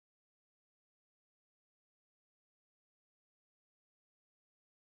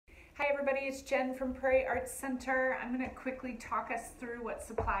Hi everybody, it's Jen from Prairie Arts Center. I'm going to quickly talk us through what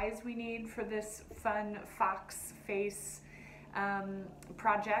supplies we need for this fun fox face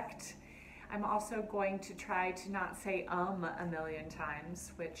project. I'm also going to try to not say a million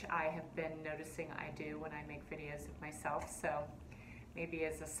times, which I have been noticing I do when I make videos of myself, so maybe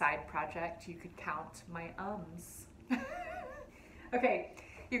as a side project you could count my ums. Okay,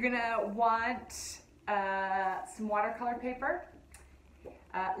 you're going to want some watercolor paper.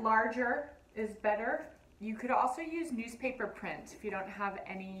 Larger is better. You could also use newspaper print if you don't have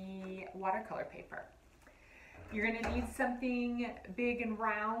any watercolor paper. You're going to need something big and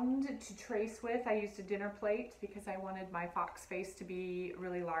round to trace with. I used a dinner plate because I wanted my fox face to be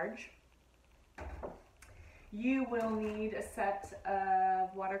really large. You will need a set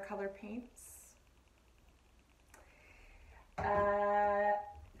of watercolor paints. I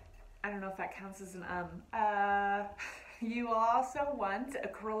don't know if that counts as an You will also want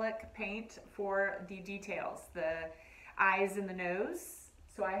acrylic paint for the details, the eyes and the nose.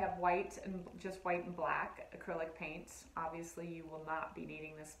 So I have white and just white and black acrylic paint. Obviously you will not be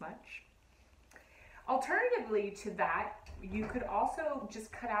needing this much. Alternatively to that, you could also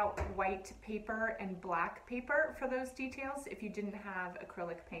just cut out white paper and black paper for those details if you didn't have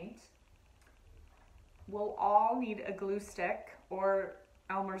acrylic paint. We'll all need a glue stick, or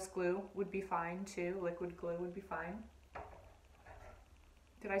Elmer's glue would be fine too. Liquid glue would be fine.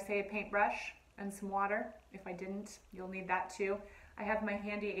 Did I say a paintbrush and some water? If I didn't, you'll need that too. I have my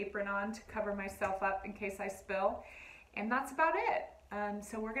handy apron on to cover myself up in case I spill. And that's about it.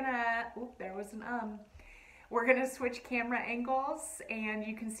 So we're gonna, there was an We're gonna switch camera angles and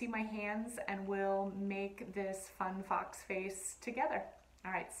you can see my hands and we'll make this fun fox face together.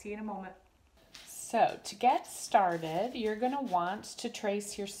 All right, see you in a moment. So to get started, you're gonna want to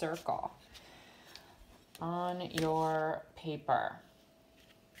trace your circle on your paper.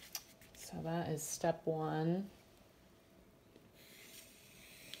 So that is step one.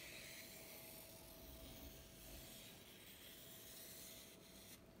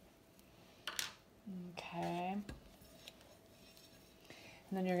 Okay. And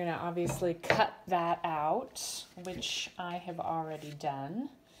then you're going to obviously cut that out, which I have already done,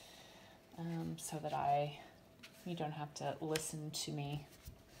 so that you don't have to listen to me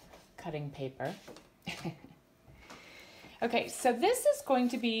cutting paper. Okay, so this is going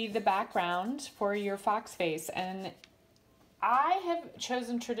to be the background for your fox face, and I have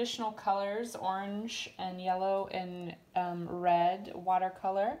chosen traditional colors, orange and yellow and red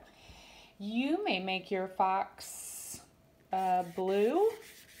watercolor. You may make your fox blue,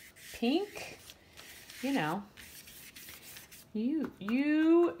 pink, you know.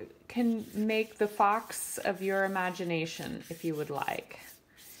 You can make the fox of your imagination if you would like.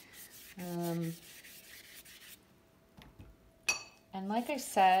 And like I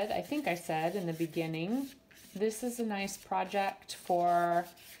said, I think I said in the beginning, this is a nice project for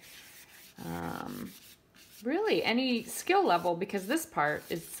really any skill level, because this part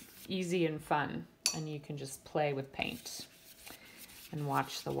is easy and fun and you can just play with paint and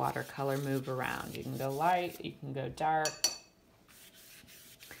watch the watercolor move around. You can go light, you can go dark.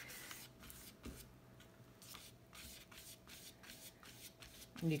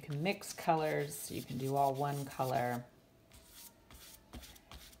 And you can mix colors, you can do all one color.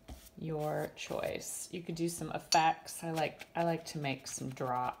 Your choice. You could do some effects. I like to make some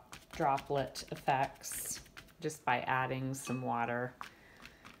droplet effects just by adding some water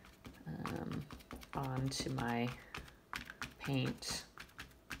onto my paint.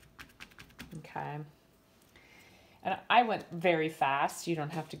 Okay. And I went very fast. You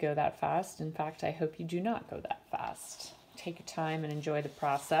don't have to go that fast. In fact, I hope you do not go that fast. Take your time and enjoy the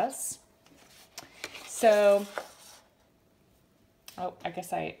process. So, I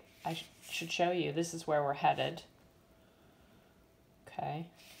guess I should show you. This is where we're headed. Okay.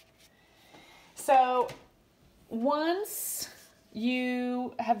 So once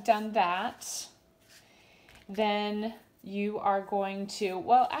you have done that, then you are going to,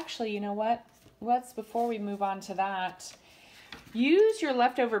 well, actually, you know what? Before we move on to that, use your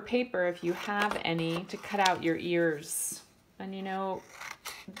leftover paper, if you have any, to cut out your ears. And you know,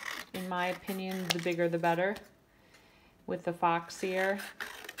 in my opinion, the bigger the better with the fox ear.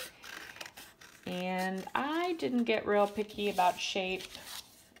 And I didn't get real picky about shape.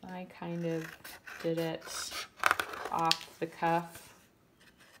 I kind of did it off the cuff.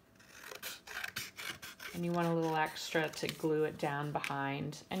 And you want a little extra to glue it down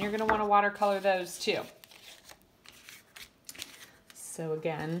behind. And you're going to want to watercolor those too. So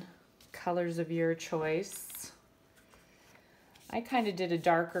again, colors of your choice. I kind of did a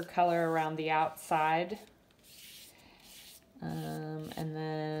darker color around the outside. And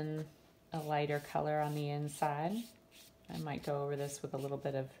then a lighter color on the inside. I might go over this with a little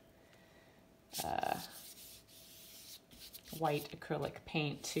bit of white acrylic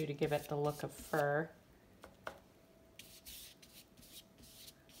paint too to give it the look of fur.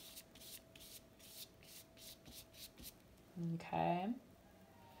 Okay.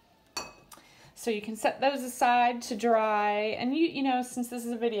 So you can set those aside to dry, and you know, since this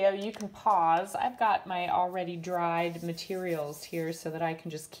is a video, you can pause. I've got my already dried materials here so that I can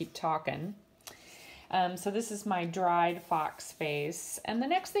just keep talking. So this is my dried fox face. And the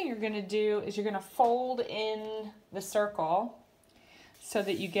next thing you're gonna do is you're gonna fold in the circle so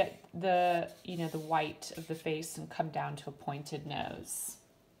that you get the, you know, the white of the face and come down to a pointed nose.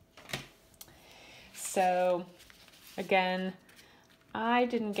 So again, I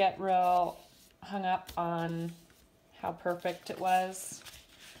didn't get real hung up on how perfect it was,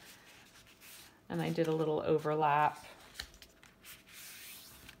 and I did a little overlap.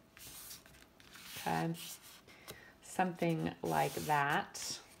 Okay, something like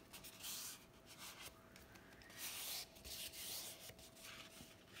that.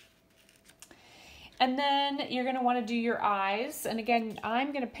 And then you're going to want to do your eyes, and again,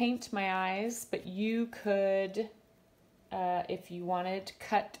 I'm going to paint my eyes, but you could, if you wanted,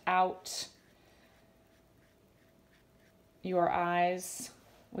 cut out your eyes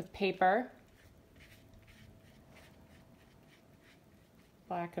with paper,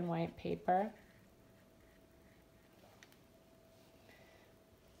 black and white paper.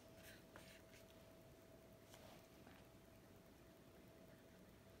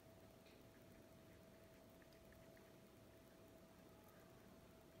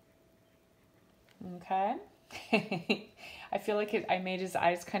 Okay. I feel like I made his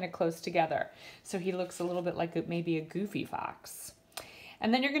eyes kind of close together, so he looks a little bit like maybe a goofy fox.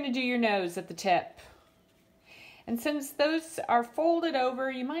 And then you're going to do your nose at the tip. And since those are folded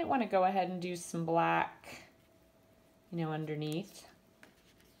over, you might want to go ahead and do some black, you know, underneath.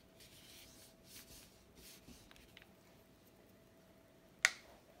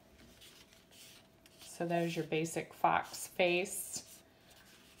 So there's your basic fox face.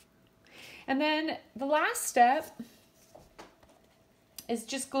 And then the last step is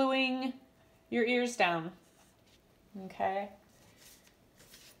just gluing your ears down, okay?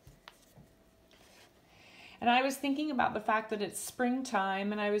 And I was thinking about the fact that it's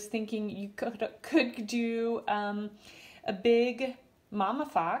springtime, and I was thinking you could do a big mama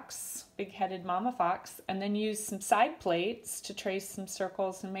fox, big-headed mama fox, and then use some side plates to trace some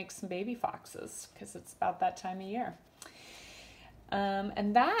circles and make some baby foxes, because it's about that time of year.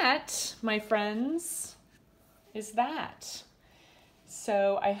 And that, my friends, is that.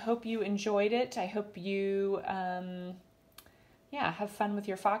 So I hope you enjoyed it. I hope you, yeah, have fun with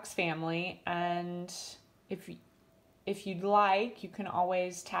your fox family. And if you'd like, you can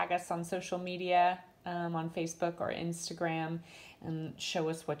always tag us on social media, on Facebook or Instagram, and show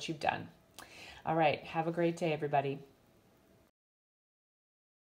us what you've done. All right, have a great day, everybody.